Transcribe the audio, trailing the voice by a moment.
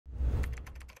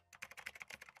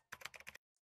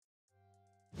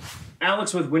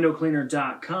Alex with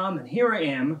windowcleaner.com, and here I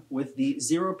am with the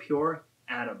XERO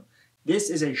ATOM. This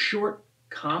is a short,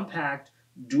 compact,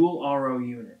 dual RO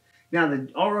unit. Now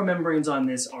the RO membranes on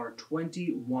this are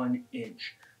 21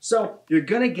 inch. So you're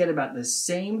gonna get about the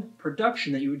same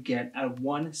production that you would get out of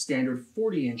one standard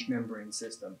 40-inch membrane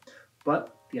system.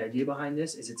 But the idea behind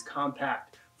this is it's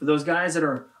compact. For those guys that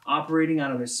are operating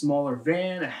out of a smaller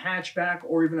van, a hatchback,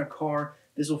 or even a car,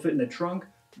 this will fit in the trunk,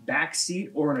 back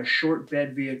seat, or in a short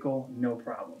bed vehicle, no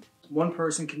problem. One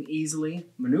person can easily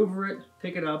maneuver it,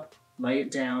 pick it up, lay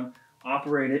it down,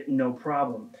 operate it, no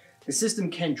problem. The system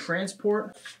can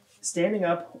transport standing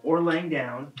up or laying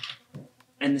down,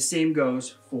 and the same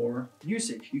goes for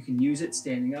usage. You can use it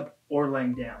standing up or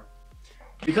laying down.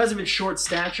 Because of its short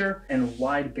stature and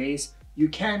wide base, you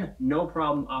can, no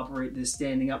problem, operate this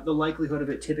standing up. The likelihood of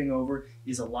it tipping over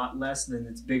is a lot less than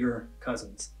its bigger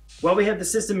cousins. While we have the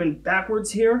system in backwards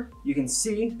here, you can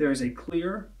see there's a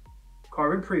clear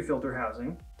carbon pre-filter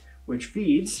housing, which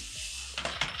feeds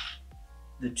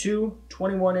the two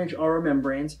 21-inch RO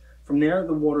membranes. From there,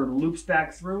 the water loops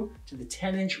back through to the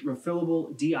 10-inch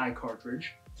refillable DI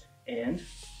cartridge, and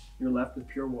you're left with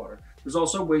pure water. There's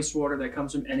also wastewater that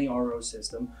comes from any RO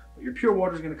system, but your pure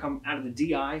water is going to come out of the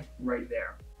DI right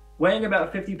there. Weighing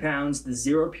about 50 pounds, the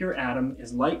XERO ATOM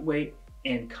is lightweight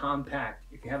and compact.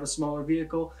 If you have a smaller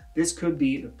vehicle, this could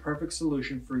be the perfect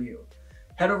solution for you.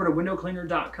 Head over to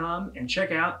windowcleaner.com and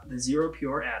check out the XERO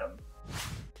ATOM.